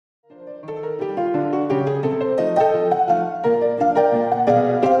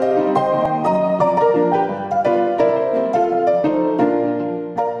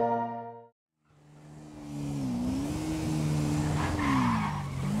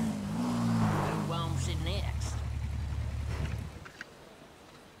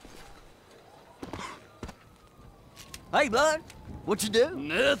Hey, bud. What you do?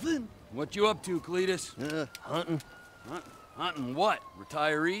 Nothing. What you up to, Cletus? Hunting. Hunting what?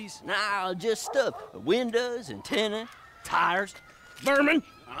 Retirees? Nah, just stuff. Windows, antenna, tires, vermin.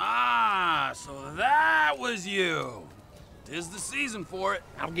 Ah, so that was you. 'Tis the season for it.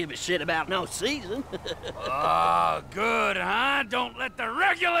 I don't give a shit about no season. Oh, good, huh? Don't let the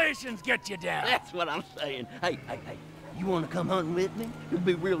regulations get you down. That's what I'm saying. Hey, you want to come hunting with me? It'll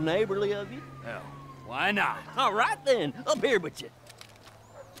be real neighborly of you. Hell, why not? All right, then. Up here with you.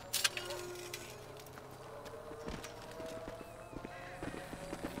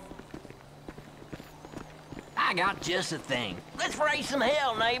 I got just a thing. Let's raise some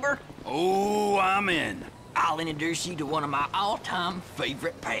hell, neighbor. Oh, I'm in. I'll introduce you to one of my all-time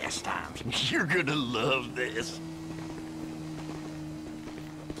favorite pastimes. You're gonna love this.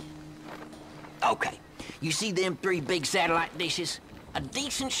 Okay, you see them 3 big satellite dishes? A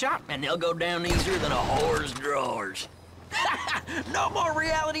decent shot, and they'll go down easier than a whore's drawers. No more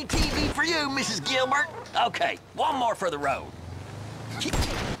reality TV for you, Mrs. Gilbert. Okay, one more for the road.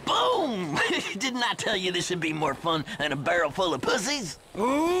 Boom! Didn't I tell you this would be more fun than a barrel full of pussies?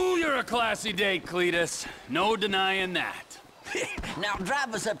 Ooh, you're a classy date, Cletus. No denying that. Now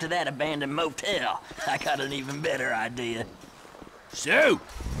drive us up to that abandoned motel. I got an even better idea. So,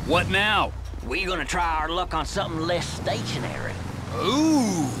 what now? We're gonna try our luck on something less stationary.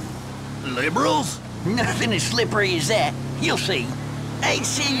 Ooh, liberals? Nothing as slippery as that. You'll see. Ain't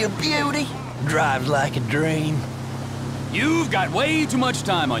she your beauty? Drives like a dream. You've got way too much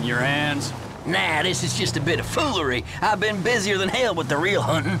time on your hands. Nah, this is just a bit of foolery. I've been busier than hell with the real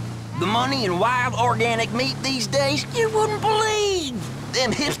hunting. The money in wild organic meat these days, you wouldn't believe.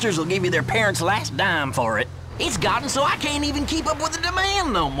 Them hipsters will give you their parents' last dime for it. It's gotten so I can't even keep up with the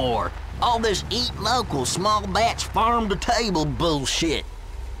demand no more. All this eat local, small batch, farm to table bullshit.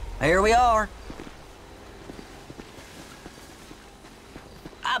 Here we are.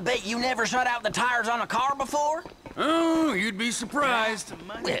 I bet you never shut out the tires on a car before? Oh, you'd be surprised.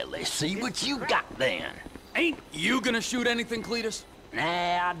 Well, let's see what you got then. Ain't you gonna shoot anything, Cletus?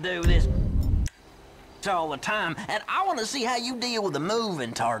 Nah, I do this all the time, and I want to see how you deal with a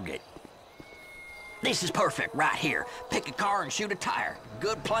moving target. This is perfect right here. Pick a car and shoot a tire.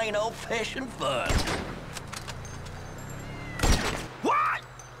 Good plain old-fashioned fun. What?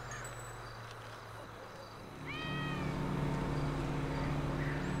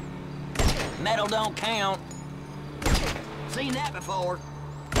 Metal don't count. Seen that before.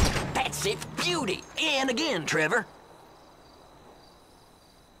 That's it, beauty. And again, Trevor.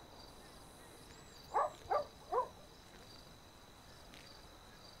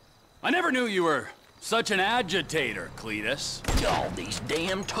 I never knew you were such an agitator, Cletus. All these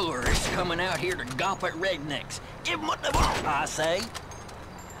damn tourists coming out here to gawp at rednecks. Give them what they want, I say.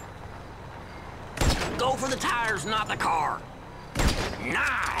 Go for the tires, not the car.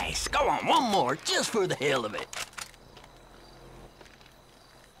 Nice. Go on, one more, just for the hell of it.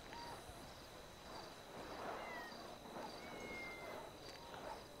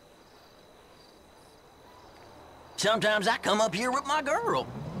 Sometimes I come up here with my girl.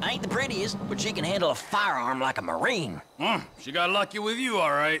 I ain't the prettiest, but she can handle a firearm like a Marine. She got lucky with you, all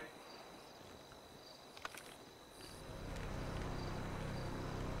right.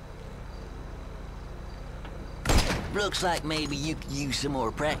 Looks like maybe you could use some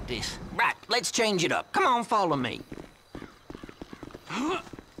more practice. Right, let's change it up. Come on, follow me.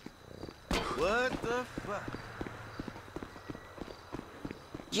 What the fuck?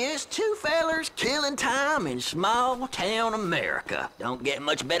 Just 2 fellers killing time in small-town America. Don't get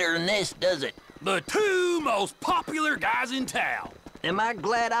much better than this, does it? The 2 most popular guys in town. Am I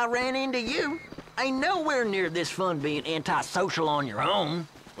glad I ran into you? Ain't nowhere near this fun being antisocial on your own.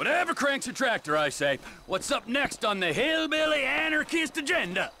 Whatever cranks a tractor, I say. What's up next on the hillbilly anarchist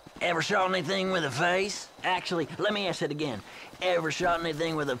agenda? Ever shot anything with a face? Actually, let me ask it again. Ever shot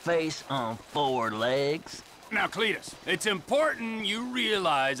anything with a face on 4 legs? Now, Cletus, it's important you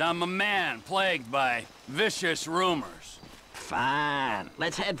realize I'm a man plagued by vicious rumors. Fine.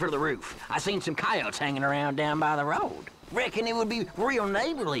 Let's head for the roof. I seen some coyotes hanging around down by the road. Reckon it would be real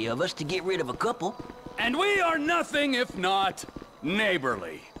neighborly of us to get rid of a couple. And we are nothing if not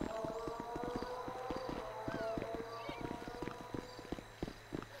neighborly.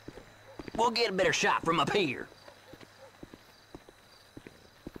 We'll get a better shot from up here.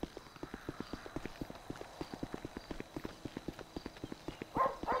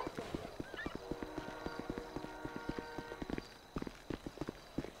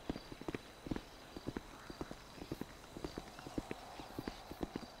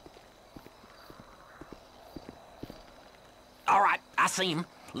 All right, I see him.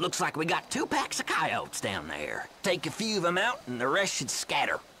 Looks like we got 2 packs of coyotes down there. Take a few of them out and the rest should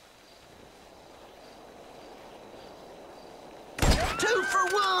scatter. 2 for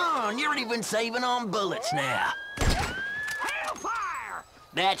 1! You're even saving on bullets now. Hellfire!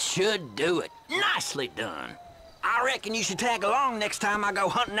 That should do it. Nicely done. I reckon you should tag along next time I go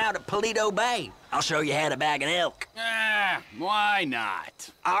hunting out at Paleto Bay. I'll show you how to bag an elk. Why not?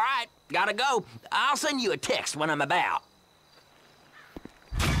 All right, gotta go. I'll send you a text when I'm about.